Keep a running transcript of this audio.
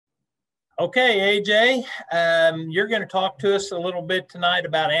Okay, AJ, you're going to talk to us a little bit tonight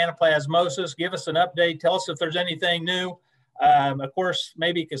about anaplasmosis. Give us an update. Tell us if there's anything new. Of course,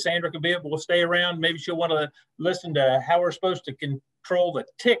 maybe Cassandra could be able to stay around. Maybe she'll want to listen to how we're supposed to control the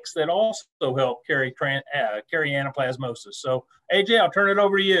ticks that also help carry anaplasmosis. So, AJ, I'll turn it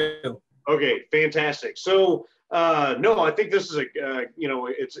over to you. Okay, fantastic. So, no, I think this is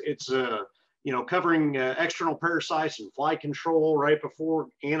it's covering external parasites and fly control right before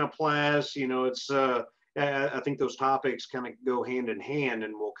anaplas. I think those topics kind of go hand in hand,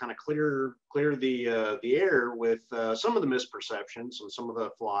 and we'll kind of clear the air with some of the misperceptions and some of the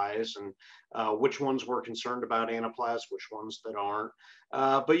flies, and which ones we're concerned about anaplas, which ones that aren't.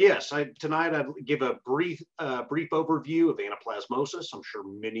 But yes, tonight I'd give a brief overview of anaplasmosis. I'm sure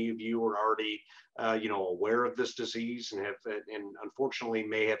many of you are already aware of this disease and unfortunately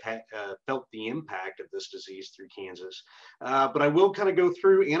may have felt the impact of this disease through Kansas. But I will kind of go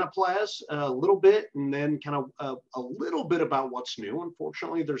through anaplas a little bit, and then kind of a little bit about what's new.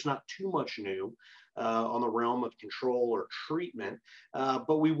 Unfortunately, there's not too much new on the realm of control or treatment,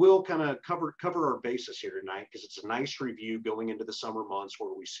 but we will kind of cover our bases here tonight, because it's a nice review going into the summer months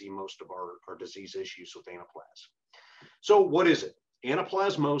where we see most of our disease issues with anaplas. So what is it?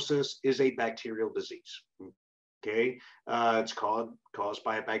 Anaplasmosis is a bacterial disease. Okay, it's caused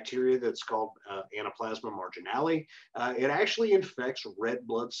by a bacteria that's called Anaplasma marginale. It actually infects red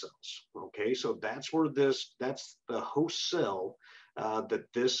blood cells. Okay, so that's the host cell that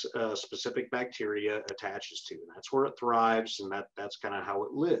this specific bacteria attaches to. And that's where it thrives, and that's kind of how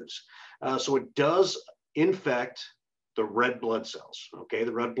it lives. So it does infect the red blood cells. Okay,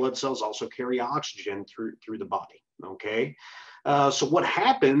 the red blood cells also carry oxygen through the body. Okay, so what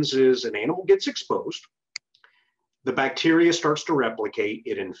happens is an animal gets exposed. The bacteria starts to replicate.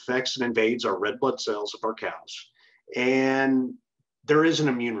 It infects and invades our red blood cells of our cows, and there is an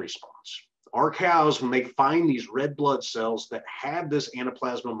immune response. Our cows, when they find these red blood cells that have this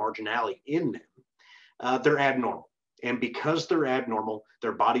Anaplasma marginale in them, they're abnormal. And because they're abnormal,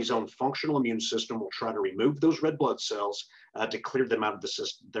 their body's own functional immune system will try to remove those red blood cells to clear them out of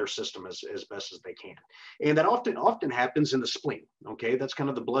their system as best as they can. And that often happens in the spleen. Okay, that's kind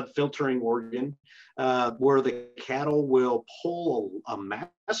of the blood filtering organ where the cattle will pull a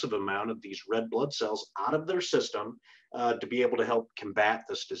massive amount of these red blood cells out of their system to be able to help combat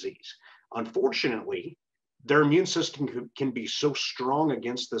this disease. Unfortunately, their immune system can be so strong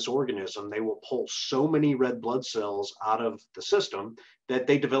against this organism, they will pull so many red blood cells out of the system that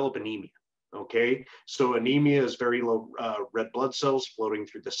they develop anemia. Okay, so anemia is very low red blood cells floating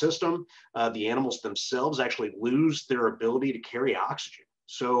through the system. The animals themselves actually lose their ability to carry oxygen.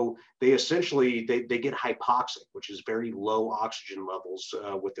 So they essentially, they get hypoxic, which is very low oxygen levels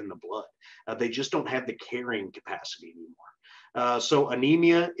within the blood. They just don't have the carrying capacity anymore. So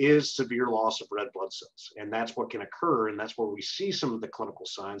anemia is severe loss of red blood cells, and that's what can occur, and that's where we see some of the clinical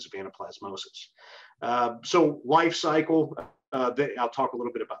signs of anaplasmosis. So life cycle, I'll talk a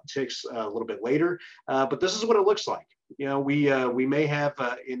little bit about ticks a little bit later, but this is what it looks like. You know, we may have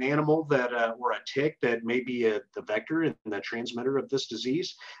an animal that or a tick that may be the vector and the transmitter of this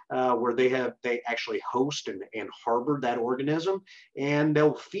disease, where they actually host and harbor that organism, and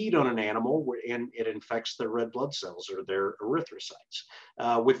they'll feed on an animal and it infects their red blood cells or their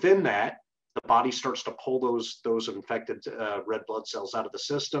erythrocytes. Within that, the body starts to pull those infected red blood cells out of the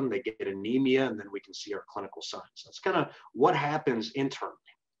system. They get anemia, and then we can see our clinical signs. That's kind of what happens internally.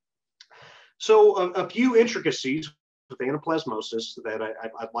 So a few intricacies with anaplasmosis that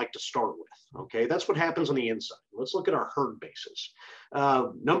I'd like to start with. Okay, that's what happens on the inside. Let's look at our herd basis.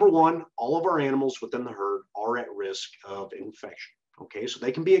 Number one, all of our animals within the herd are at risk of infection. Okay, so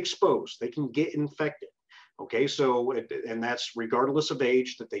they can be exposed, they can get infected. Okay, so, and that's regardless of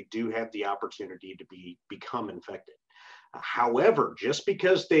age, that they do have the opportunity to become infected. However, just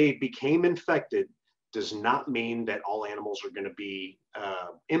because they became infected does not mean that all animals are going to be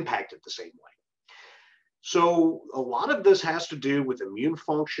impacted the same way. So a lot of this has to do with immune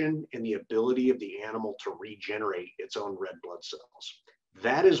function and the ability of the animal to regenerate its own red blood cells.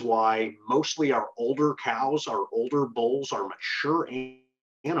 That is why mostly our older cows, our older bulls, our mature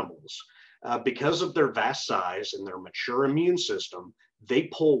animals, because of their vast size and their mature immune system, they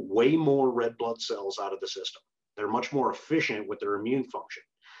pull way more red blood cells out of the system. They're much more efficient with their immune function.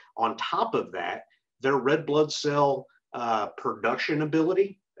 On top of that, their red blood cell production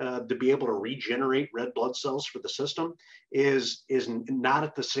ability to be able to regenerate red blood cells for the system is not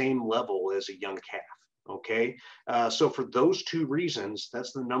at the same level as a young calf. Okay, so for those two reasons,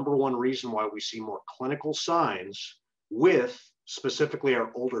 that's the number one reason why we see more clinical signs with specifically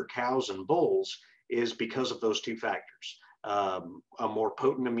our older cows and bulls, is because of those two factors. A more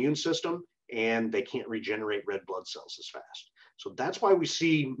potent immune system and they can't regenerate red blood cells as fast. So that's why we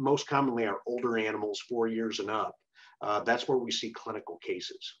see most commonly our older animals, 4 years and up. That's where we see clinical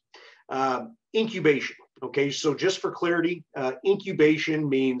cases. Incubation. Okay, so just for clarity, incubation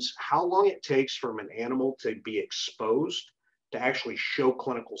means how long it takes from an animal to be exposed to actually show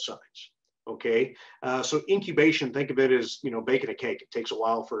clinical signs. Okay, so incubation, think of it as, you know, baking a cake. It takes a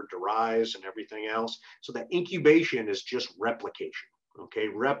while for it to rise and everything else. So that incubation is just replication. Okay,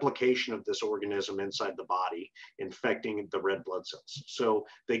 replication of this organism inside the body, infecting the red blood cells. So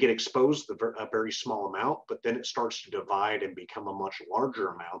they get exposed to a very small amount, but then it starts to divide and become a much larger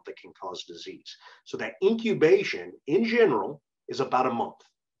amount that can cause disease. So that incubation in general is about a month.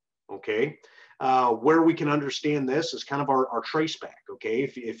 Okay, where we can understand this is kind of our trace back. Okay,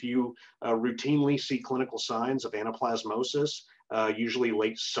 if you routinely see clinical signs of anaplasmosis, usually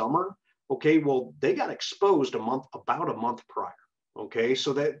late summer, okay, well, they got exposed about a month prior. Okay,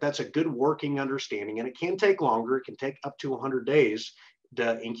 so that's a good working understanding, and it can take longer. It can take up to 100 days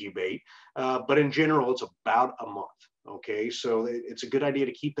to incubate, but in general, it's about a month. Okay, so it's a good idea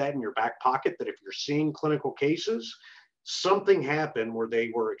to keep that in your back pocket, that if you're seeing clinical cases, something happened where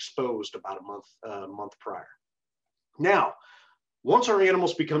they were exposed about a month prior. Now, once our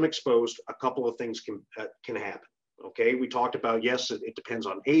animals become exposed, a couple of things can happen. Okay, we talked about, yes, it depends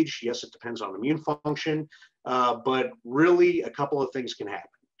on age. Yes, it depends on immune function, but really a couple of things can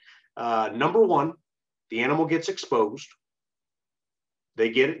happen. Number one, the animal gets exposed.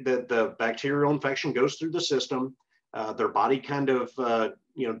 They get the bacterial infection goes through the system. Their body kind of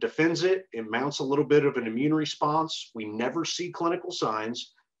defends it. It mounts a little bit of an immune response. We never see clinical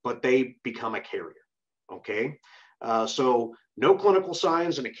signs, but they become a carrier. Okay, so no clinical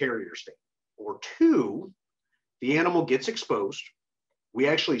signs in a carrier state. Or two, the animal gets exposed. We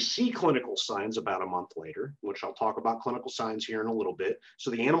actually see clinical signs about a month later, which I'll talk about clinical signs here in a little bit.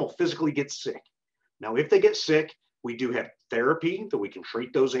 So the animal physically gets sick. Now, if they get sick, we do have therapy that we can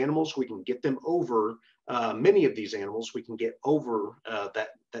treat those animals. We can get them over, many of these animals, we can get over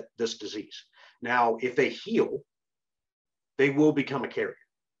this disease. Now, if they heal, they will become a carrier.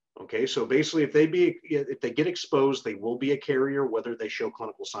 Okay, so basically, if they get exposed, they will be a carrier, whether they show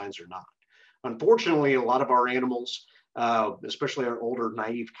clinical signs or not. Unfortunately, a lot of our animals, especially our older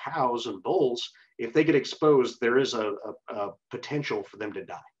naive cows and bulls, if they get exposed, there is a potential for them to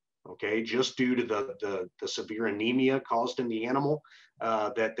die. Okay, just due to the severe anemia caused in the animal,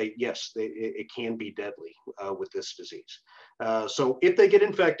 that it can be deadly with this disease. So if they get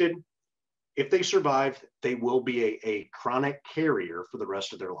infected, if they survive, they will be a chronic carrier for the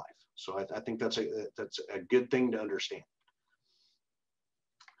rest of their life. So I think that's a good thing to understand.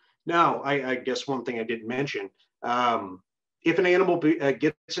 Now, I guess one thing I didn't mention, if an animal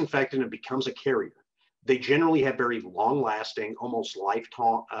gets infected and becomes a carrier, they generally have very long-lasting, almost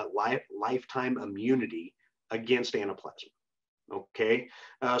lifetime immunity against anaplasma. Okay,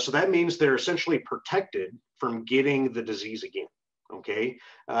 so that means they're essentially protected from getting the disease again. Okay,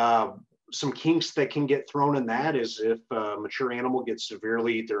 some kinks that can get thrown in that is if a mature animal gets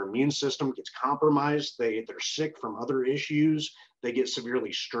severely, their immune system gets compromised, they're sick from other issues, they get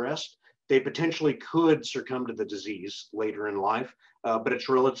severely stressed, they potentially could succumb to the disease later in life, but it's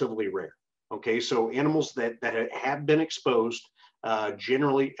relatively rare. Okay, so animals that have been exposed,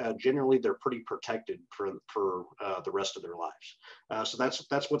 generally they're pretty protected for the rest of their lives. So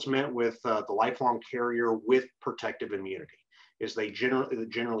that's what's meant with the lifelong carrier with protective immunity, is they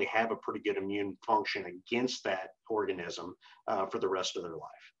generally have a pretty good immune function against that organism for the rest of their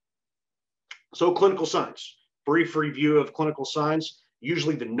life. So clinical signs, brief review of clinical signs.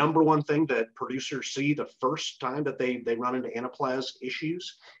 Usually the number one thing that producers see the first time that they run into anaplasm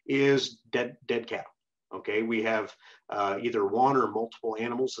issues is dead cattle. Okay, we have either one or multiple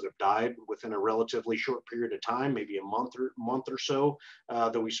animals that have died within a relatively short period of time, maybe a month or so,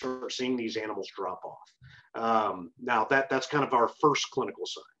 that we start seeing these animals drop off. Now that's kind of our first clinical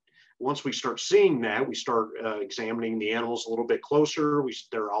sign. Once we start seeing that, we start examining the animals a little bit closer.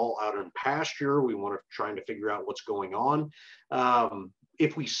 They're all out in pasture. We want to try to figure out what's going on.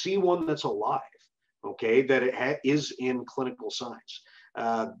 If we see one that's alive, okay, that it is in clinical signs,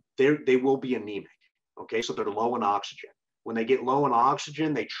 they will be anemic. Okay, so they're low in oxygen. When they get low in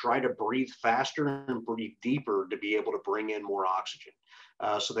oxygen, they try to breathe faster and breathe deeper to be able to bring in more oxygen.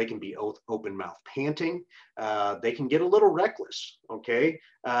 So they can be open mouth panting. They can get a little reckless, okay,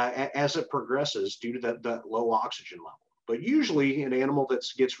 as it progresses due to that low oxygen level. But usually an animal that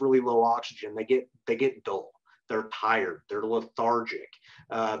gets really low oxygen, they get dull. They're tired. They're lethargic.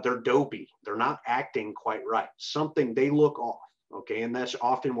 They're dopey. They're not acting quite right. They look off, okay, and that's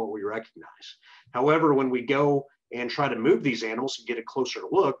often what we recognize. However, when we go and try to move these animals and get a closer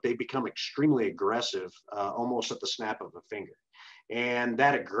look, they become extremely aggressive, almost at the snap of a finger. And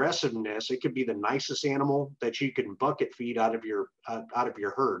that aggressiveness, it could be the nicest animal that you can bucket feed out of your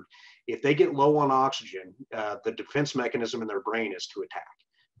herd. If they get low on oxygen, the defense mechanism in their brain is to attack.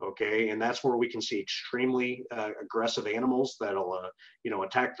 Okay, and that's where we can see extremely aggressive animals that'll,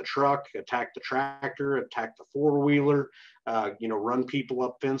 attack the truck, attack the tractor, attack the four-wheeler, run people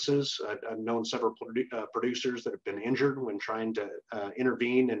up fences. I've known several producers that have been injured when trying to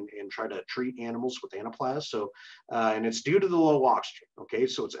intervene and try to treat animals with anaplasm. So, and it's due to the low oxygen. Okay,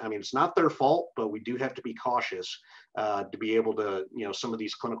 so it's not their fault, but we do have to be cautious to be able to, some of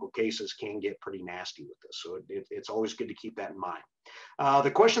these clinical cases can get pretty nasty with this. So it's always good to keep that in mind.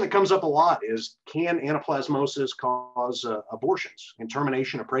 The question that comes up a lot is, can anaplasmosis cause abortions and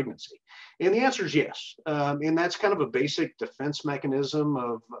termination of pregnancy? And the answer is yes. And that's kind of a basic defense mechanism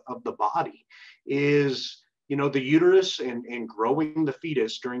of the body is, the uterus and growing the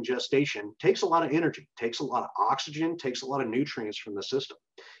fetus during gestation takes a lot of energy, takes a lot of oxygen, takes a lot of nutrients from the system.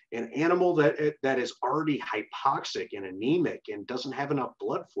 An animal that is already hypoxic and anemic and doesn't have enough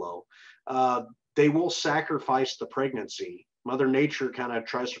blood flow, they will sacrifice the pregnancy. Mother Nature kind of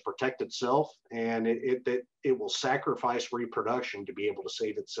tries to protect itself, and it will sacrifice reproduction to be able to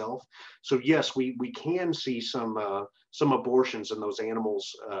save itself. So yes, we can see some abortions in those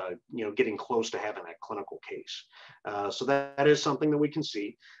animals, getting close to having a clinical case. So that is something that we can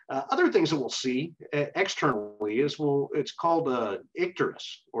see. Other things that we'll see externally is it's called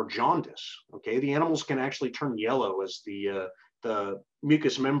icterus or jaundice. Okay, the animals can actually turn yellow as the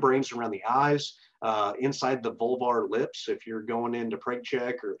mucous membranes around the eyes, inside the vulvar lips. If you're going into preg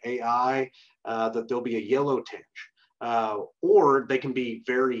check or AI, that there'll be a yellow tinge, or they can be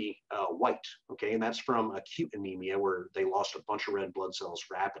very white. Okay, and that's from acute anemia where they lost a bunch of red blood cells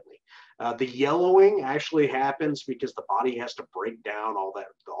rapidly. The yellowing actually happens because the body has to break down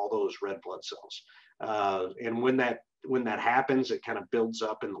all those red blood cells, and when that happens, it kind of builds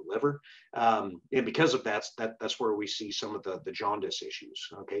up in the liver. And because of that's where we see some of the jaundice issues.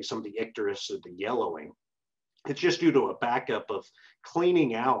 Okay, some of the icterus, the yellowing. It's just due to a backup of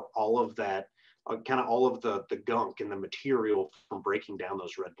cleaning out all of that, all of the gunk and the material from breaking down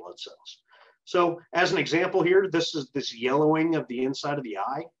those red blood cells. So as an example here, this is this yellowing of the inside of the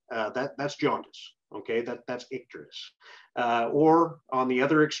eye. That's jaundice. Okay, that's icterus. Or on the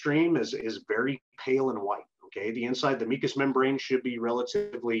other extreme is very pale and white. Okay, the inside, the mucous membrane should be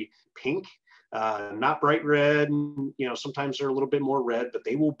relatively pink, not bright red. Sometimes they're a little bit more red, but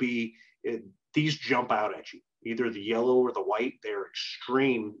they will be, these jump out at you, either the yellow or the white. They're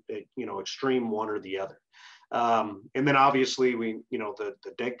extreme, extreme one or the other. And then obviously the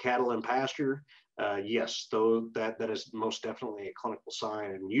dead cattle in pasture, yes, though that is most definitely a clinical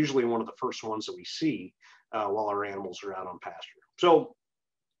sign, and usually one of the first ones that we see while our animals are out on pasture. So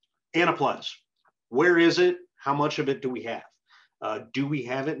anaplasm. Where is it? How much of it do we have? Do we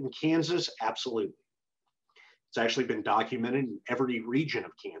have it in Kansas? Absolutely. It's actually been documented in every region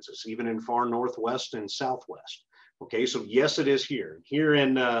of Kansas, even in far northwest and southwest. Okay, so yes, it is here. Here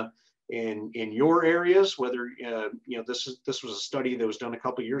in your areas, whether this was a study that was done a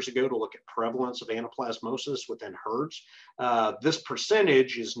couple of years ago to look at prevalence of anaplasmosis within herds. This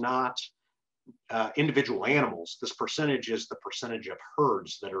percentage is not individual animals. This percentage is the percentage of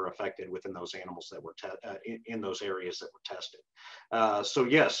herds that are affected within those animals that were in those areas that were tested. So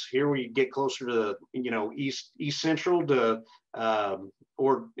yes, here we get closer to east central to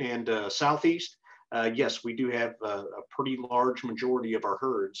southeast. Yes, we do have a pretty large majority of our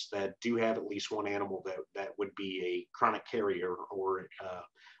herds that do have at least one animal that would be a chronic carrier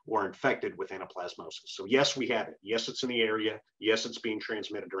or infected with anaplasmosis. So yes, we have it. Yes, it's in the area. Yes, it's being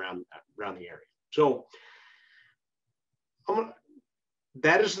transmitted around the area. So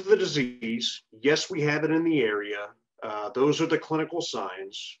that is the disease. Yes, we have it in the area. Those are the clinical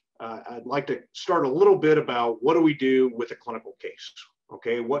signs. I'd like to start a little bit about what do we do with a clinical case?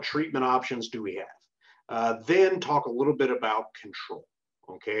 Okay, what treatment options do we have? Then talk a little bit about control,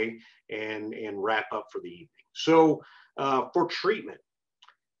 okay, and wrap up for the evening. So for treatment,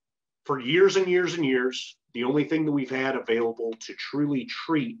 for years and years and years, the only thing that we've had available to truly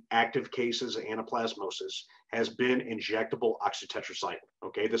treat active cases of anaplasmosis has been injectable oxytetracycline.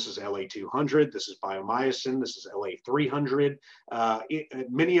 Okay, this is LA200, this is biomycin, this is LA300,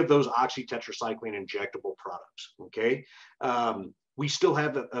 many of those oxytetracycline injectable products. Okay, we still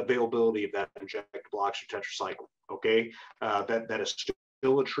have the availability of that injectable oxytetracycline. Okay, that is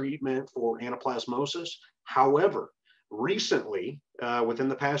still a treatment for anaplasmosis. However, recently, within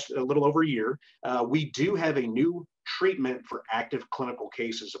the past a little over a year, we do have a new treatment for active clinical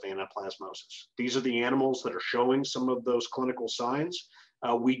cases of anaplasmosis. These are the animals that are showing some of those clinical signs.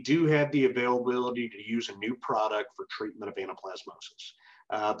 We do have the availability to use a new product for treatment of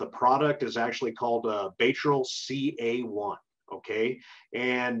anaplasmosis. The product is actually called Baytril CA1. Okay,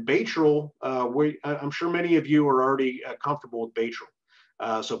 and Baytril, I'm sure many of you are already comfortable with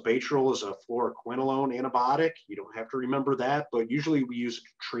Baytril. So Baytril is a fluoroquinolone antibiotic. You don't have to remember that, but usually we use it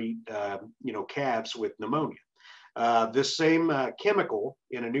to treat, calves with pneumonia. This same chemical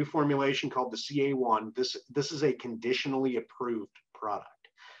in a new formulation called the CA1, this is a conditionally approved product.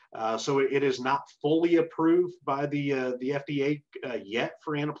 So it is not fully approved by the FDA yet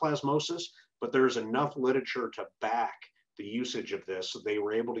for anaplasmosis, but there's enough literature to back the usage of this. So they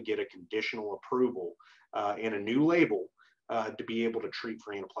were able to get a conditional approval and a new label to be able to treat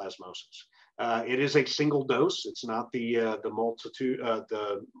for anaplasmosis. It is a single dose. It's not the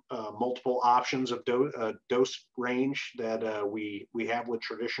multiple options of dose range that we have with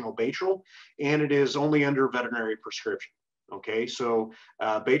traditional Baytril, and it is only under veterinary prescription. Okay, so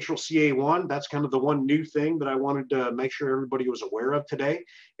Baytril CA1, that's kind of the one new thing that I wanted to make sure everybody was aware of today.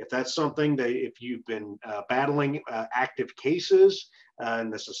 If that's something that, if you've been battling active cases,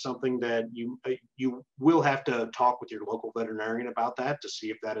 and this is something that you will have to talk with your local veterinarian about that to see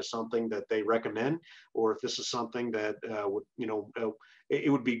if that is something that they recommend, or if this is something that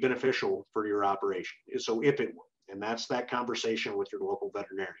it would be beneficial for your operation. So if it would, and that's that conversation with your local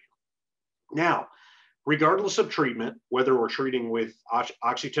veterinarian. Now, regardless of treatment, whether we're treating with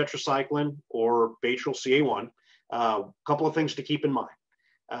oxytetracycline or Baytril CA1, a couple of things to keep in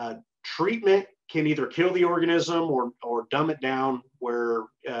mind. Treatment can either kill the organism or dumb it down where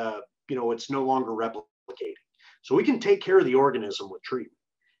it's no longer replicating. So we can take care of the organism with treatment.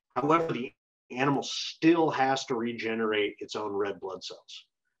 However, the animal still has to regenerate its own red blood cells.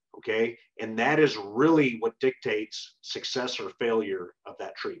 Okay, and that is really what dictates success or failure of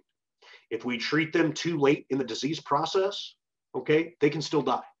that treatment. If we treat them too late in the disease process, okay, they can still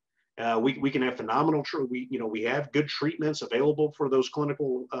die. We can have phenomenal, we have good treatments available for those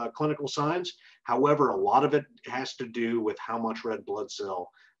clinical signs. However, a lot of it has to do with how much red blood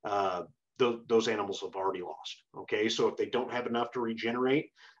cell those animals have already lost. Okay, so if they don't have enough to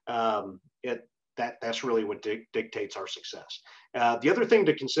regenerate, that's really what dictates our success. The other thing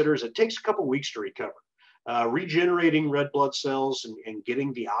to consider is it takes a couple weeks to recover. Regenerating red blood cells and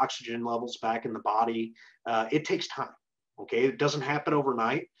getting the oxygen levels back in the body, it takes time. Okay, it doesn't happen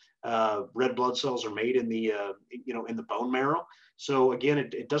overnight. Red blood cells are made in the in the bone marrow. So again,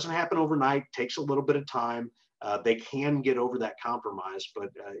 it doesn't happen overnight. It takes a little bit of time. They can get over that compromise, but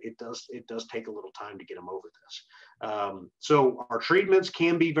it does take a little time to get them over this. So our treatments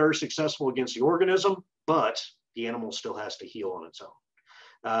can be very successful against the organism, but the animal still has to heal on its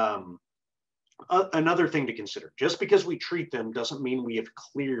own. Another thing to consider, just because we treat them doesn't mean we have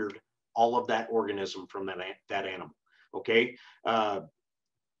cleared all of that organism from that animal, okay?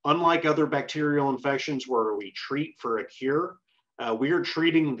 Unlike other bacterial infections where we treat for a cure, we are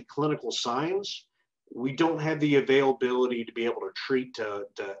treating the clinical signs. We don't have the availability to be able to treat to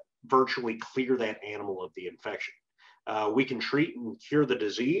virtually clear that animal of the infection. We can treat and cure the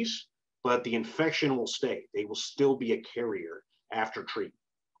disease, but the infection will stay. They will still be a carrier after treatment.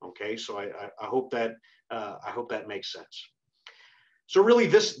 Okay, so I hope that makes sense. So really,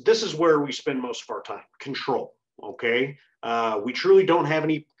 this is where we spend most of our time: control. Okay, we truly don't have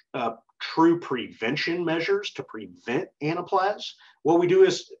any true prevention measures to prevent anaplas. What we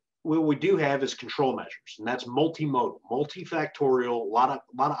do have is control measures, and that's multimodal, multifactorial. A lot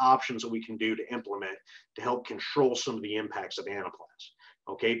of options that we can do to implement to help control some of the impacts of anaplas.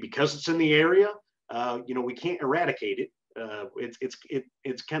 Okay, because it's in the area, we can't eradicate it.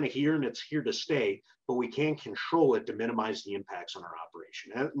 It's kind of here and it's here to stay, but we can control it to minimize the impacts on our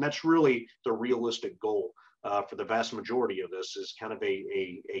operation. And that's really the realistic goal for the vast majority of this, is kind of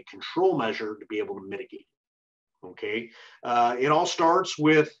a control measure to be able to mitigate. Okay, it all starts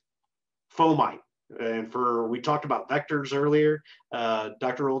with fomite. And we talked about vectors earlier.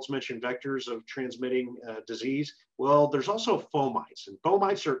 Dr. Olds mentioned vectors of transmitting disease. Well, there's also fomites, and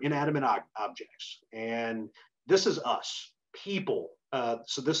fomites are inanimate objects. And this is us, people.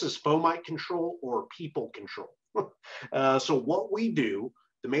 So this is fomite control or people control. So what we do,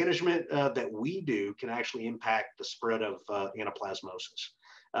 the management that we do, can actually impact the spread of anaplasmosis.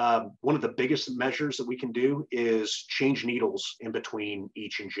 One of the biggest measures that we can do is change needles in between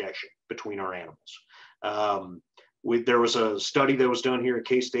each injection between our animals. There was a study that was done here at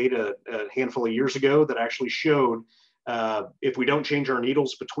K-State a handful of years ago that actually showed if we don't change our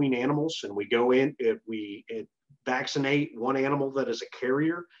needles between animals and we go in, vaccinate one animal that is a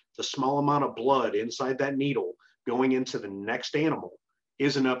carrier, the small amount of blood inside that needle going into the next animal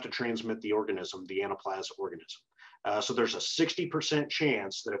is enough to transmit the organism, the anaplasma organism. So there's a 60%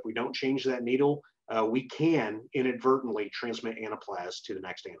 chance that if we don't change that needle, we can inadvertently transmit anaplasma to the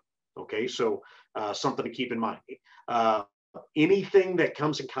next animal. Okay, so something to keep in mind. Anything that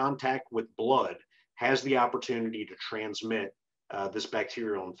comes in contact with blood has the opportunity to transmit this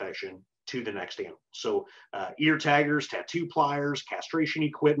bacterial infection to the next animal. So ear taggers, tattoo pliers, castration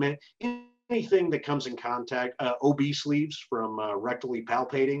equipment, anything that comes in contact, OB sleeves from rectally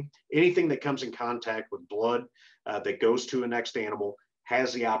palpating, anything that comes in contact with blood that goes to a next animal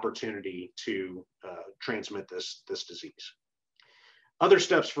has the opportunity to transmit this disease. Other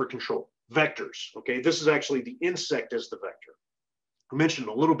steps for control, vectors. Okay, this is actually the insect as the vector. I mentioned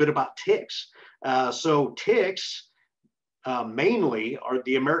a little bit about ticks. So ticks mainly are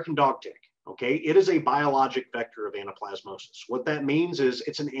the American dog tick. Okay, it is a biologic vector of anaplasmosis. What that means is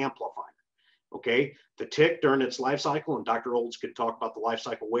it's an amplifier. Okay, the tick during its life cycle, and Dr. Olds could talk about the life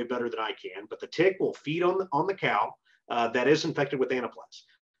cycle way better than I can, but the tick will feed on the cow that is infected with anaplasma.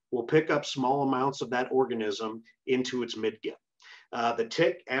 Will pick up small amounts of that organism into its midgut. The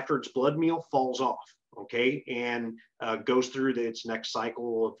tick, after its blood meal, falls off, okay, and goes through its next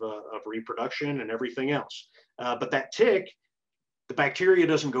cycle of reproduction and everything else. But that tick, the bacteria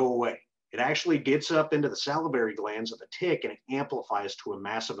doesn't go away. It actually gets up into the salivary glands of the tick and it amplifies to a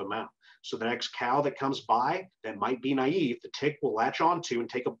massive amount. So the next cow that comes by that might be naive, the tick will latch onto and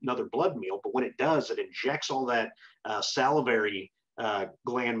take another blood meal. But when it does, it injects all that salivary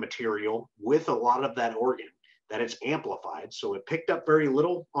gland material with a lot of that organ that it's amplified. So it picked up very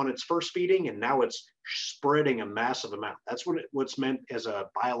little on its first feeding, and now it's spreading a massive amount. That's what's meant as a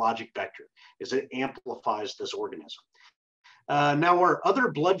biologic vector, is it amplifies this organism. Now our other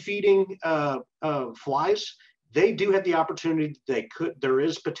blood feeding flies, they do have the opportunity, there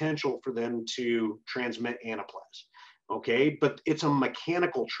is potential for them to transmit anaplasma, okay? But it's a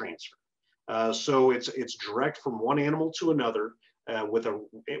mechanical transfer. So it's direct from one animal to another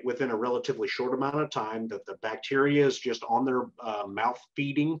within a relatively short amount of time, that the bacteria is just on their mouth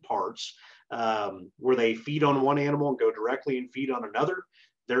feeding parts, where they feed on one animal and go directly and feed on another.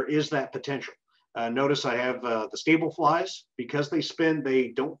 There is that potential. Notice I have the stable flies, because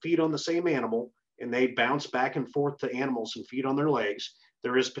they don't feed on the same animal and they bounce back and forth to animals and feed on their legs.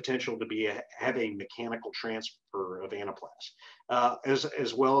 There is potential to have a mechanical transfer of anaplasma,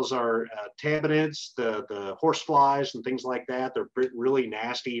 as well as our tabanids, the horse flies and things like that. They're really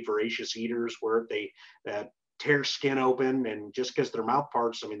nasty, voracious eaters where they tear skin open, and just because they're mouth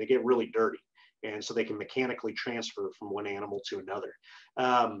parts, I mean, they get really dirty. And so they can mechanically transfer from one animal to another.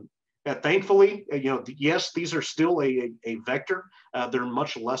 Thankfully, yes, these are still a vector. They're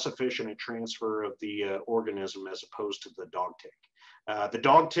much less efficient at transfer of the organism as opposed to the dog tick. The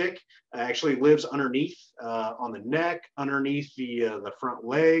dog tick actually lives underneath on the neck, underneath the front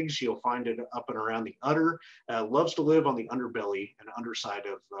legs. You'll find it up and around the udder. Loves to live on the underbelly and underside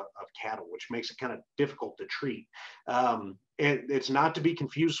of cattle, which makes it kind of difficult to treat. It's not to be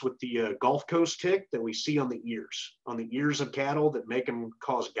confused with the Gulf Coast tick that we see on the ears of cattle that make them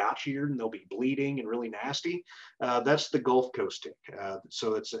cause gotch ear, and they'll be bleeding and really nasty. That's the Gulf Coast tick.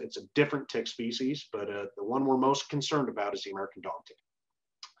 So it's a different tick species, but the one we're most concerned about is the American dog tick.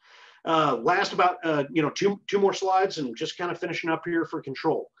 Last about two more slides, and just kind of finishing up here for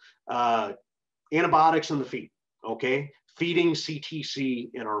control. Antibiotics in the feed. Okay, feeding CTC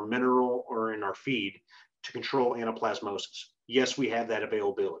in our mineral or in our feed to control anaplasmosis. Yes, we have that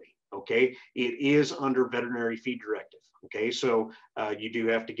availability. Okay, it is under veterinary feed directive. Okay, so you do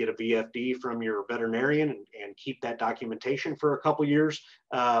have to get a VFD from your veterinarian and keep that documentation for a couple years.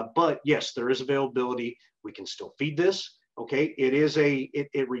 But yes, there is availability. We can still feed this. Okay,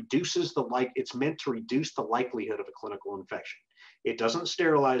 it reduces it's meant to reduce the likelihood of a clinical infection. It doesn't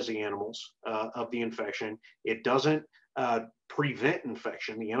sterilize the animals of the infection. It doesn't prevent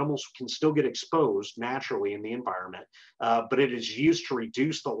infection. The animals can still get exposed naturally in the environment, but it is used to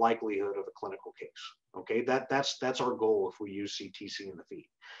reduce the likelihood of a clinical case. Okay, that's our goal if we use CTC in the feed.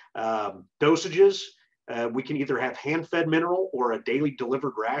 Dosages, we can either have hand-fed mineral or a daily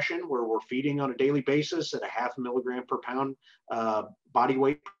delivered ration where we're feeding on a daily basis at a 0.5 milligram per pound body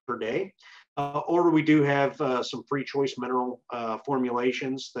weight per day. Or we do have some free choice mineral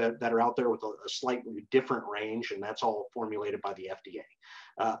formulations that are out there with a slightly different range, and that's all formulated by the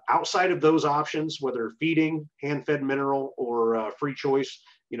FDA. Outside of those options, whether feeding, hand-fed mineral, or free choice,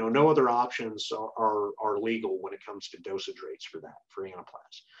 no other options are legal when it comes to dosage rates for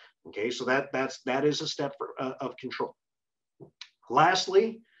anaplasma. Okay, so that is a step of control.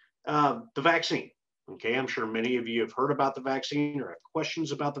 Lastly, the vaccine. Okay, I'm sure many of you have heard about the vaccine or have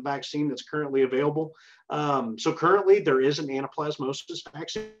questions about the vaccine that's currently available. So currently there is an anaplasmosis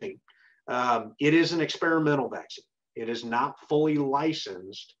vaccine. It is an experimental vaccine. It is not fully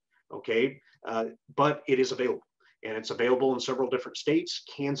licensed, okay, but it is available. And it's available in several different states,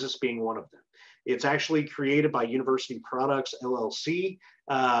 Kansas being one of them. It's actually created by University Products LLC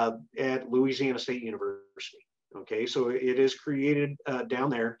at Louisiana State University. Okay, so it is created down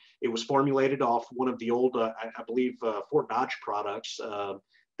there. It was formulated off one of the old, I believe, Fort Dodge products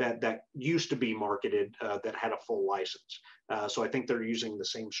that used to be marketed that had a full license. So I think they're using the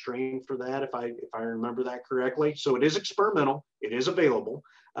same strain for that, if I remember that correctly. So it is experimental. It is available.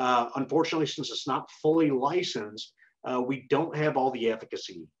 Unfortunately, since it's not fully licensed, we don't have all the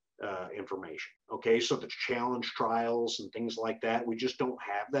efficacy information. Okay, so the challenge trials and things like that, we just don't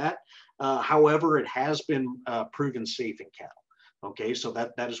have that. However, it has been proven safe in cattle. Okay, so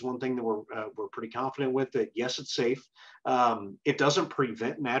that is one thing that we're pretty confident with, that yes, it's safe. It doesn't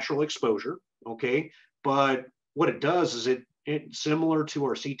prevent natural exposure. Okay, but what it does is it similar to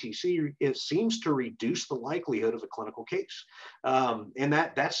our CTC, it seems to reduce the likelihood of a clinical case. And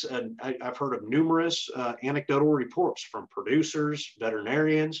I've heard of numerous anecdotal reports from producers,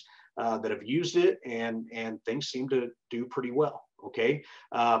 veterinarians that have used it, and things seem to do pretty well. Okay,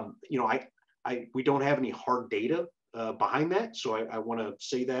 you know, we don't have any hard data behind that, so I want to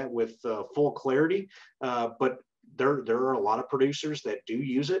say that with full clarity. But there are a lot of producers that do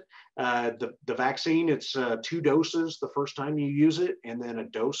use it. The vaccine, it's 2 doses the first time you use it, and then a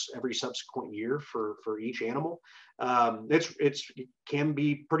dose every subsequent year for each animal. It can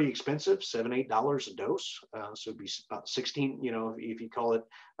be pretty expensive, $7-8 a dose. So it'd be about 16, you know, if you call it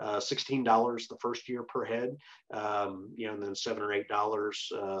 $16 the first year per head, you know, and then $7 or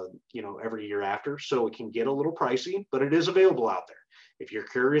 $8, you know, every year after. So it can get a little pricey, but it is available out there. If you're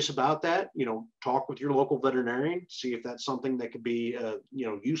curious about that, you know, talk with your local veterinarian, see if that's something that could be, you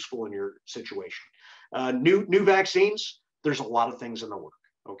know, useful in your situation. New vaccines, there's a lot of things in the work.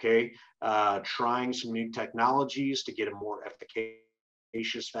 Okay, trying some new technologies to get a more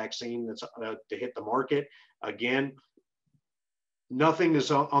efficacious vaccine that's to hit the market. Again, nothing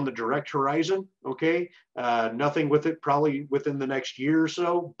is on the direct horizon. Okay, nothing with it probably within the next year or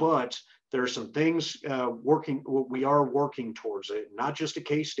so, but there's some things we are working towards it, not just at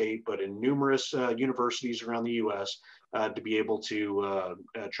K-State, but in numerous universities around the U.S. To be able to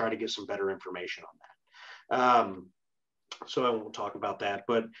try to get some better information on that. So I won't talk about that,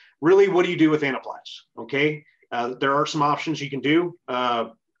 but really, what do you do with anaplasmosis? Okay, there are some options you can do.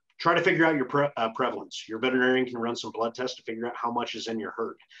 Try to figure out your prevalence. Your veterinarian can run some blood tests to figure out how much is in your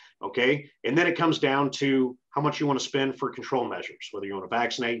herd. Okay, and then it comes down to how much you want to spend for control measures, whether you want to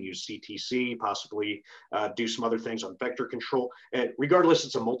vaccinate, use CTC, possibly do some other things on vector control. Regardless,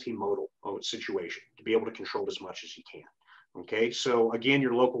 it's a multimodal situation to be able to control as much as you can. Okay, so again,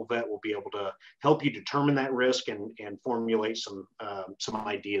 your local vet will be able to help you determine that risk and formulate some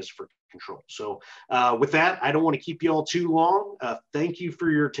ideas for control. So with that, I don't want to keep you all too long. Thank you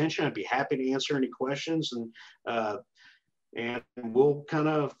for your attention. I'd be happy to answer any questions, and we'll kind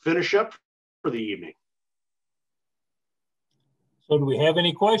of finish up for the evening. So do we have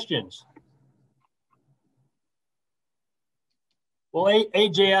any questions? Well,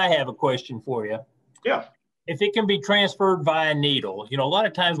 AJ, I have a question for you. Yeah. If it can be transferred via needle, you know, a lot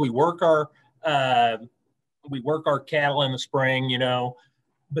of times we work our cattle in the spring, you know,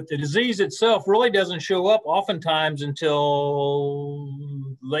 but the disease itself really doesn't show up oftentimes until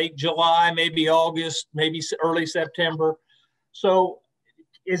late July, maybe August, maybe early September. So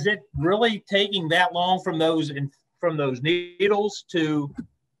is it really taking that long from those needles to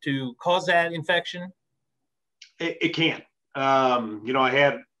cause that infection? It can. You know, I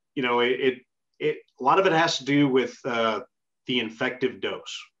had, you know, a lot of it has to do with the infective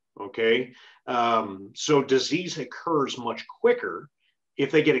dose. Okay, so disease occurs much quicker if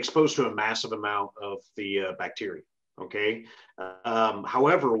they get exposed to a massive amount of the bacteria. Okay,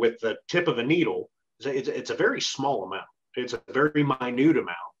 however, with the tip of a needle, it's a very small amount. It's a very minute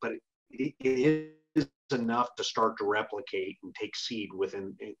amount, but it is enough to start to replicate and take seed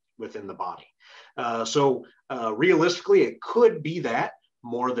within the body. So realistically, it could be that.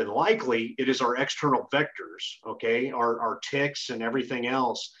 More than likely, it is our external vectors, okay, our ticks and everything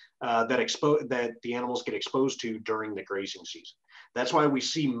else that the animals get exposed to during the grazing season. That's why we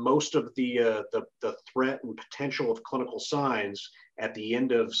see most of the threat and potential of clinical signs at the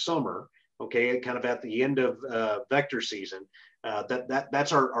end of summer, okay, kind of at the end of vector season.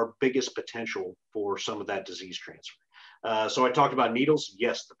 That's our biggest potential for some of that disease transfer. So I talked about needles.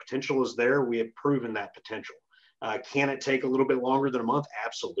 Yes, the potential is there. We have proven that potential. Can it take a little bit longer than a month?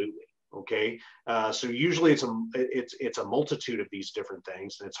 Absolutely. Okay, so usually it's a multitude of these different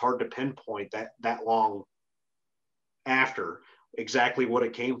things, and it's hard to pinpoint that long after exactly what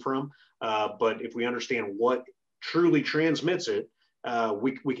it came from. But if we understand what truly transmits it,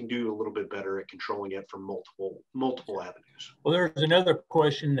 we can do a little bit better at controlling it from multiple avenues. Well, there's another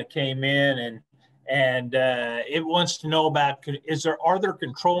question that came in, and it wants to know about, are there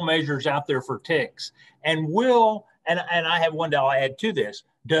control measures out there for ticks? And I have one that I'll add to this.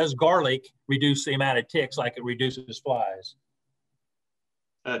 Does garlic reduce the amount of ticks like it reduces flies?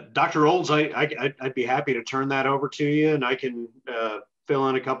 Dr. Olds, I'd be happy to turn that over to you, and I can fill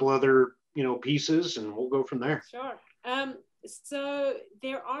in a couple other pieces, and we'll go from there. Sure. So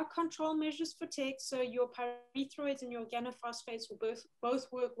there are control measures for ticks. So your pyrethroids and your organophosphates will both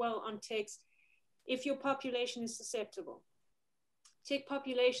work well on ticks if your population is susceptible. Tick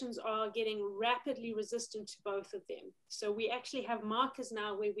populations are getting rapidly resistant to both of them. So we actually have markers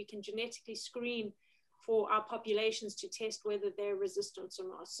now where we can genetically screen for our populations to test whether they're resistant or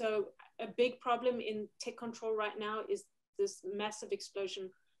not. So a big problem in tick control right now is this massive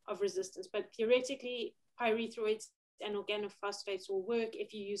explosion of resistance. But theoretically, pyrethroids and organophosphates will work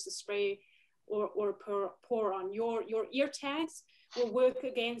if you use a spray or pour on. Your ear tags will work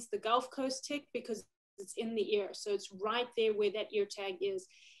against the Gulf Coast tick because it's in the ear. So it's right there where that ear tag is.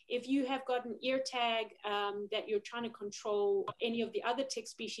 If you have got an ear tag that you're trying to control any of the other tick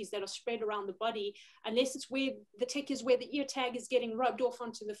species that are spread around the body, unless it's where the tick is where the ear tag is getting rubbed off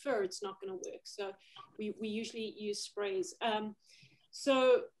onto the fur, it's not going to work. So we usually use sprays.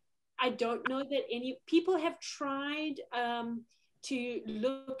 So I don't know that any people have tried to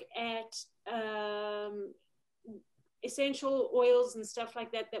look at essential oils and stuff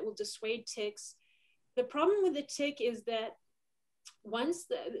like that that will dissuade ticks. The problem with the tick is that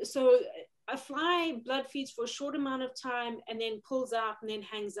so a fly blood feeds for a short amount of time and then pulls out and then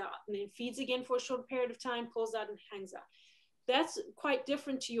hangs out, and then feeds again for a short period of time, pulls out and hangs out. That's quite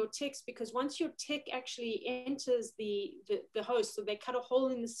different to your ticks, because once your tick actually enters the host, so they cut a hole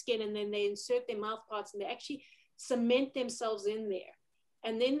in the skin and then they insert their mouth parts and they actually cement themselves in there.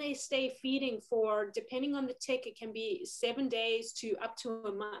 And then they stay feeding for, depending on the tick, it can be 7 days to up to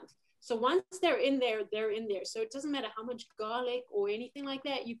a month. So once they're in there, they're in there. So it doesn't matter how much garlic or anything like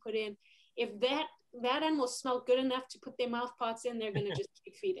that you put in. If that animal smells good enough to put their mouth parts in, they're going to just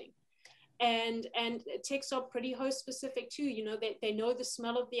keep feeding. And ticks are pretty host specific too. You know, they know the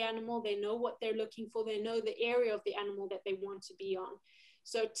smell of the animal. They know what they're looking for. They know the area of the animal that they want to be on.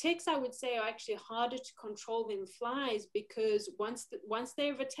 So ticks, I would say, are actually harder to control than flies, because once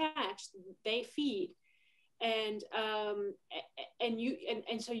they've attached, they feed. And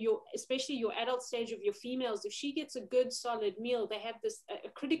so especially your adult stage of your females, if she gets a good solid meal, they have this a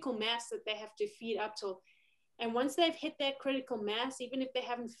critical mass that they have to feed up till. And once they've hit that critical mass, even if they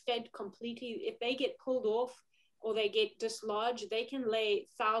haven't fed completely, if they get pulled off or they get dislodged, they can lay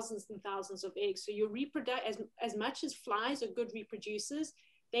thousands and thousands of eggs. So your as much as flies are good reproducers,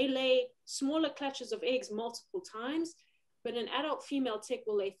 they lay smaller clutches of eggs multiple times. But an adult female tick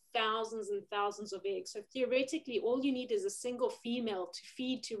will lay thousands and thousands of eggs. So theoretically, all you need is a single female to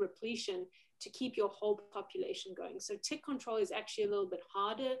feed to repletion to keep your whole population going. So tick control is actually a little bit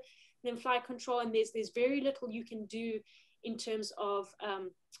harder than fly control. And there's very little you can do in terms of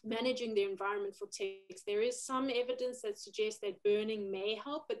managing the environment for ticks. There is some evidence that suggests that burning may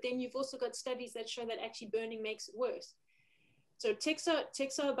help, but then you've also got studies that show that actually burning makes it worse. So ticks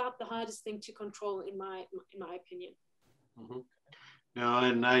are about the hardest thing to control in my opinion. Mm-hmm. No,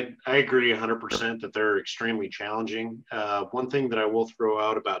 and I agree 100% that they're extremely challenging. One thing that I will throw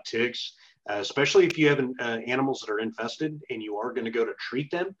out about ticks, especially if you have animals that are infested and you are going to go to treat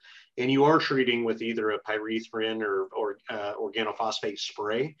them, and you are treating with either a pyrethrin or organophosphate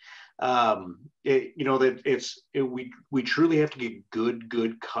spray, we truly have to get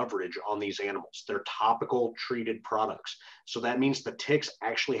good coverage on these animals. They're topical treated products, so that means the ticks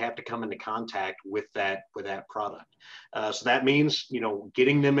actually have to come into contact with that product. So that means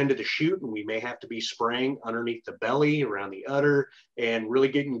getting them into the chute, and we may have to be spraying underneath the belly, around the udder, and really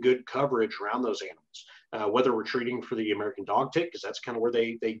getting good coverage around those animals. Whether we're treating for the American dog tick, because that's kind of where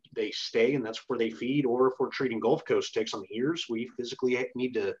they stay and that's where they feed, or if we're treating Gulf Coast ticks on the ears, we physically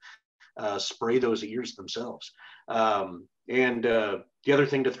need to spray those ears themselves. And the other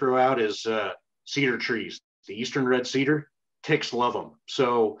thing to throw out is cedar trees. The eastern red cedar, ticks love them.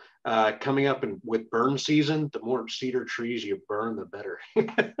 So coming up with burn season, the more cedar trees you burn, the better.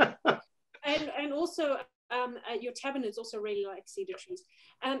 and also your tabanids also really like cedar trees.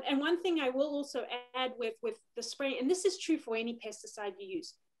 And one thing I will also add with the spray, and this is true for any pesticide you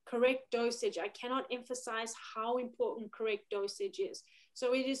use, correct dosage. I cannot emphasize how important correct dosage is.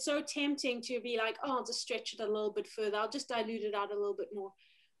 So it is so tempting to be like, oh, I'll just stretch it a little bit further. I'll just dilute it out a little bit more.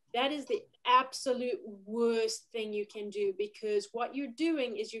 That is the absolute worst thing you can do, because what you're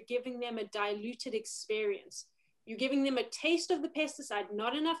doing is you're giving them a diluted experience. You're giving them a taste of the pesticide,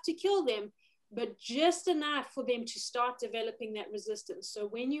 not enough to kill them, but just enough for them to start developing that resistance. So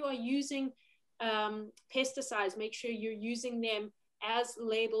when you are using pesticides, make sure you're using them as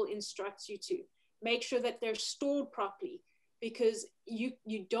label instructs you to. Make sure that they're stored properly, because you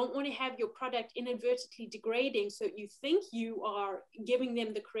don't want to have your product inadvertently degrading, so you think you are giving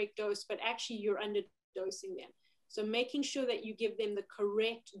them the correct dose, but actually you're underdosing them. So making sure that you give them the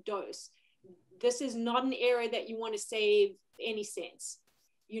correct dose. This is not an area that you want to save any cents.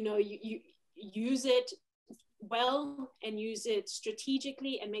 You know, you use it well and use it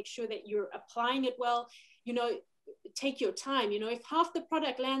strategically, and make sure that you're applying it well. You know, take your time. You know, if half the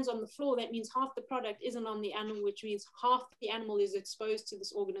product lands on the floor, that means half the product isn't on the animal, which means half the animal is exposed to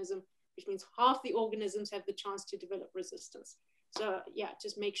this organism, which means half the organisms have the chance to develop resistance. So yeah,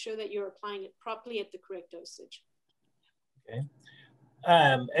 just make sure that you're applying it properly at the correct dosage. Okay.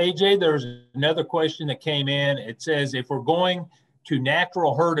 AJ, there's another question that came in. It says, if we're going to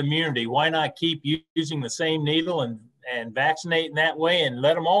natural herd immunity, why not keep using the same needle and vaccinating that way and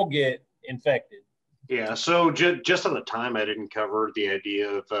let them all get infected? Yeah, so just on the time, I didn't cover the idea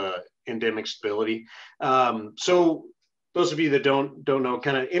of endemic stability. So those of you that don't know,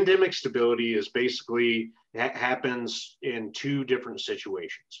 kind of endemic stability is basically happens in two different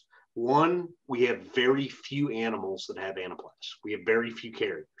situations. One, we have very few animals that have anaplasmosis. We have very few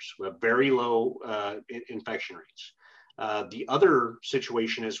carriers. We have very low infection rates. The other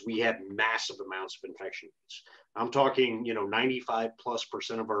situation is we have massive amounts of infection rates. I'm talking,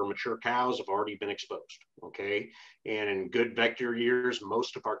 95+% of our mature cows have already been exposed, okay? And in good vector years,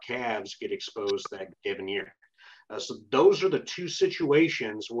 most of our calves get exposed that given year. So those are the two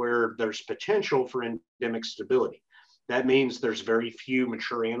situations where there's potential for endemic stability. That means there's very few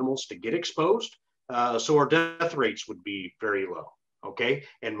mature animals to get exposed, so our death rates would be very low. Okay,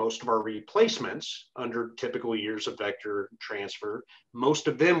 and most of our replacements under typical years of vector transfer, most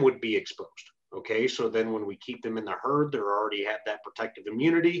of them would be exposed. Okay, so then when we keep them in the herd, they already have that protective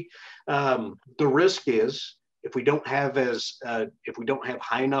immunity. The risk is if we don't have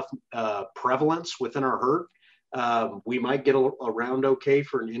high enough prevalence within our herd, we might get around okay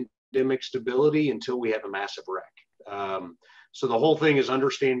for an endemic stability until we have a massive wreck. So the whole thing is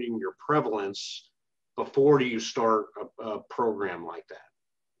understanding your prevalence before you start a program like that.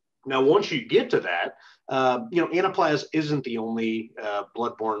 Now, once you get to that, anaplasmosis isn't the only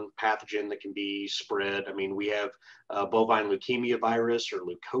bloodborne pathogen that can be spread. I mean, we have bovine leukemia virus or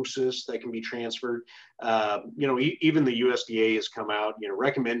leukosis that can be transferred. Even the USDA has come out,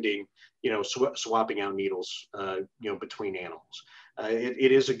 recommending, swapping out needles, between animals.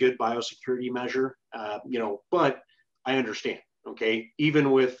 It is a good biosecurity measure, but I understand. Okay, even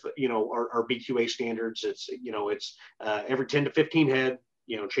with our BQA standards, it's every 10 to 15 head,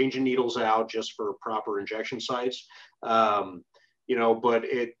 changing needles out just for proper injection sites. But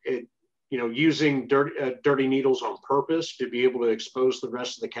using dirty needles on purpose to be able to expose the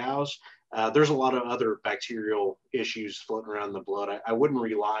rest of the cows, there's a lot of other bacterial issues floating around in the blood. I wouldn't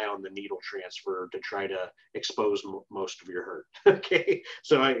rely on the needle transfer to try to expose most of your herd. Okay,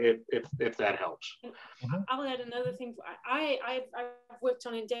 so if that helps. I'll add another thing. I've worked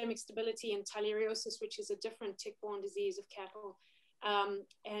on endemic stability and theileriosis, which is a different tick-borne disease of cattle.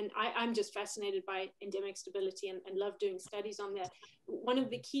 And I'm just fascinated by endemic stability and love doing studies on that. One of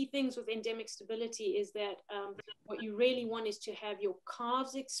the key things with endemic stability is that what you really want is to have your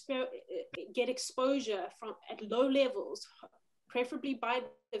calves get exposure at low levels, preferably by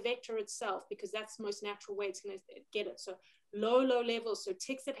the vector itself, because that's the most natural way it's going to get it. So low levels, so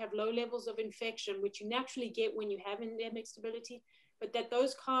ticks that have low levels of infection, which you naturally get when you have endemic stability, but that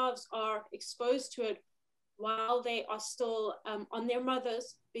those calves are exposed to it while they are still on their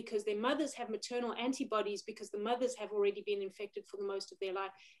mothers, because their mothers have maternal antibodies, because the mothers have already been infected for the most of their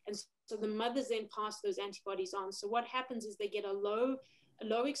life. And so the mothers then pass those antibodies on. So what happens is they get a low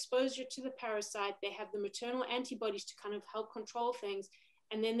exposure to the parasite. They have the maternal antibodies to kind of help control things.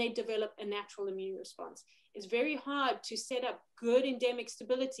 And then they develop a natural immune response. It's very hard to set up good endemic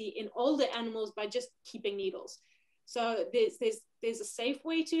stability in older animals by just keeping needles. So there's a safe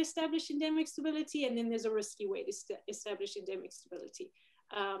way to establish endemic stability, and then there's a risky way to establish endemic stability.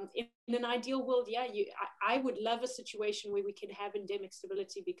 In an ideal world, yeah, I would love a situation where we could have endemic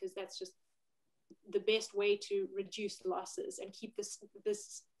stability, because that's just the best way to reduce losses and keep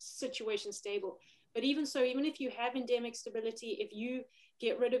this situation stable. But even so, even if you have endemic stability, if you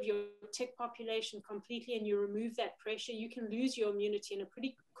get rid of your tick population completely and you remove that pressure, you can lose your immunity in a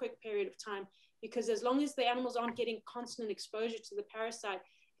pretty quick period of time, because as long as the animals aren't getting constant exposure to the parasite,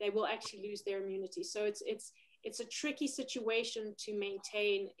 they will actually lose their immunity. So it's a tricky situation to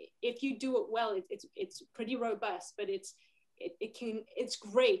maintain. If you do it well, it's pretty robust, but it's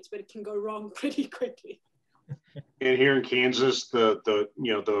great, but it can go wrong pretty quickly. And here in Kansas,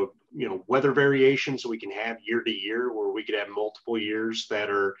 the weather variations we can have year to year, where we could have multiple years that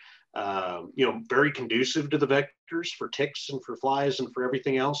are very conducive to the vectors for ticks and for flies and for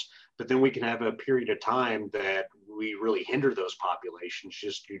everything else. But then we can have a period of time that we really hinder those populations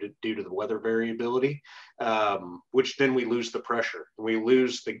just due to the weather variability, which then we lose the pressure. We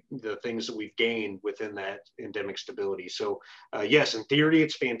lose the things that we've gained within that endemic stability. So yes, in theory,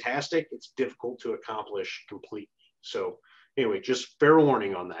 it's fantastic. It's difficult to accomplish completely. So anyway, just fair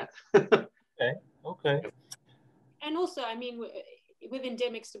warning on that. Okay. And also, I mean, with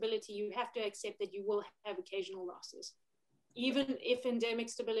endemic stability, you have to accept that you will have occasional losses. Even if endemic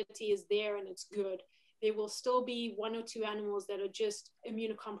stability is there and it's good, there will still be one or two animals that are just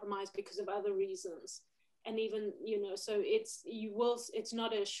immunocompromised because of other reasons. And even, so it's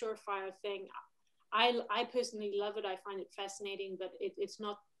not a surefire thing. I personally love it. I find it fascinating, but it's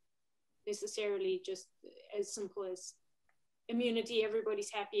not necessarily just as simple as immunity.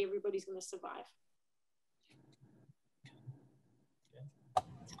 Everybody's happy, everybody's going to survive.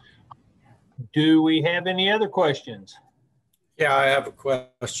 Do we have any other questions? Yeah, I have a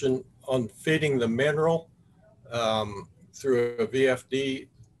question on feeding the mineral through a VFD.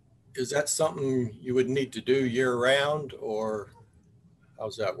 Is that something you would need to do year round, or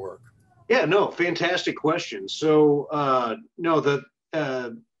how's that work? Yeah, no, fantastic question. So no, the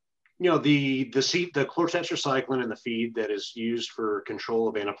chlortetracycline in the feed that is used for control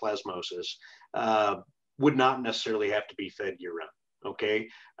of anaplasmosis would not necessarily have to be fed year round. Okay,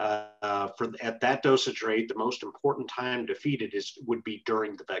 at that dosage rate, the most important time to feed it would be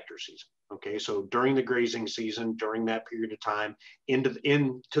during the vector season. Okay, so during the grazing season, during that period of time into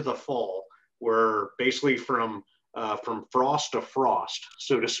the fall, where basically from frost to frost,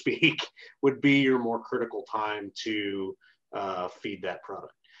 so to speak, would be your more critical time to feed that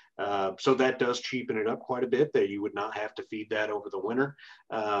product. So that does cheapen it up quite a bit, that you would not have to feed that over the winter.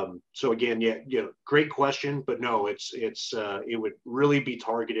 So again, great question, but no, it would really be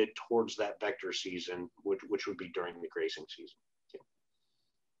targeted towards that vector season, which would be during the grazing season. Yeah.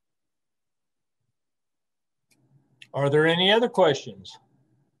 Are there any other questions?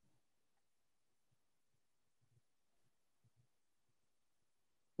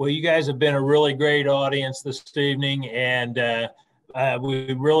 Well, you guys have been a really great audience this evening, and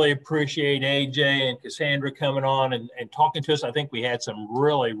we really appreciate AJ and Cassandra coming on and talking to us. I think we had some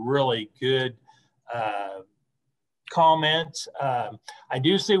really, really good comments. I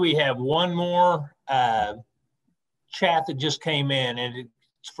do see we have one more chat that just came in, and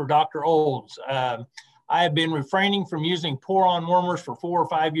it's for Dr. Olds. I have been refraining from using pour-on wormers for 4 or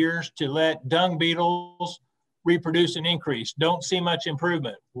 5 years to let dung beetles reproduce and increase. Don't see much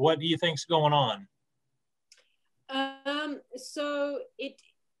improvement. What do you think's going on? So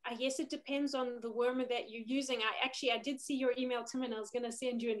I guess it depends on the wormer that you're using. I did see your email, Tim, and I was going to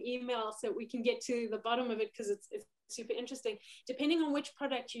send you an email so we can get to the bottom of it, because it's super interesting. Depending on which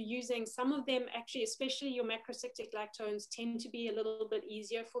product you're using, some of them actually, especially your macrocyclic lactones, tend to be a little bit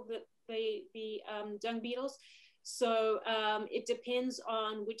easier for the dung beetles. So it depends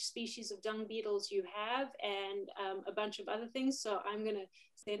on which species of dung beetles you have, and a bunch of other things. So I'm going to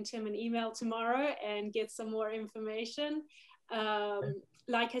send Tim an email tomorrow and get some more information.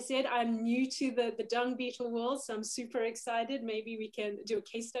 Like I said, I'm new to the dung beetle world, so I'm super excited. Maybe we can do a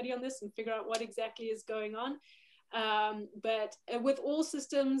case study on this and figure out what exactly is going on. But with all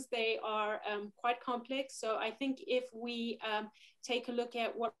systems, they are quite complex. So I think if we take a look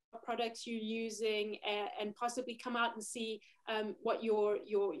at what products you're using and possibly come out and see what your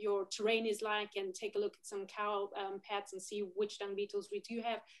terrain is like, and take a look at some cow pats and see which dung beetles we do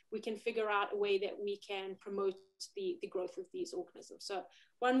have, we can figure out a way that we can promote the growth of these organisms. So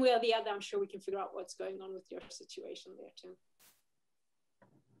one way or the other, I'm sure we can figure out what's going on with your situation there, Tim.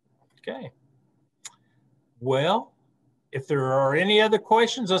 Okay. Well, if there are any other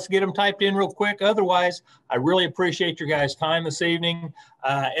questions, let's get them typed in real quick. Otherwise, I really appreciate your guys' time this evening.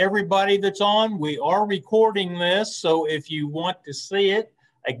 Everybody that's on, we are recording this. So if you want to see it,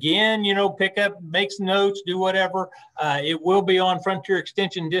 again, pick up, make some notes, do whatever. It will be on Frontier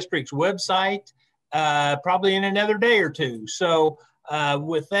Extension District's website probably in another day or two. So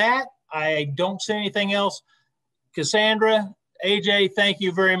with that, I don't see anything else. Cassandra, AJ, thank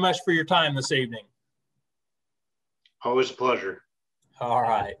you very much for your time this evening. Always a pleasure. All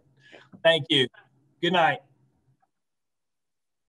right. Thank you. Good night.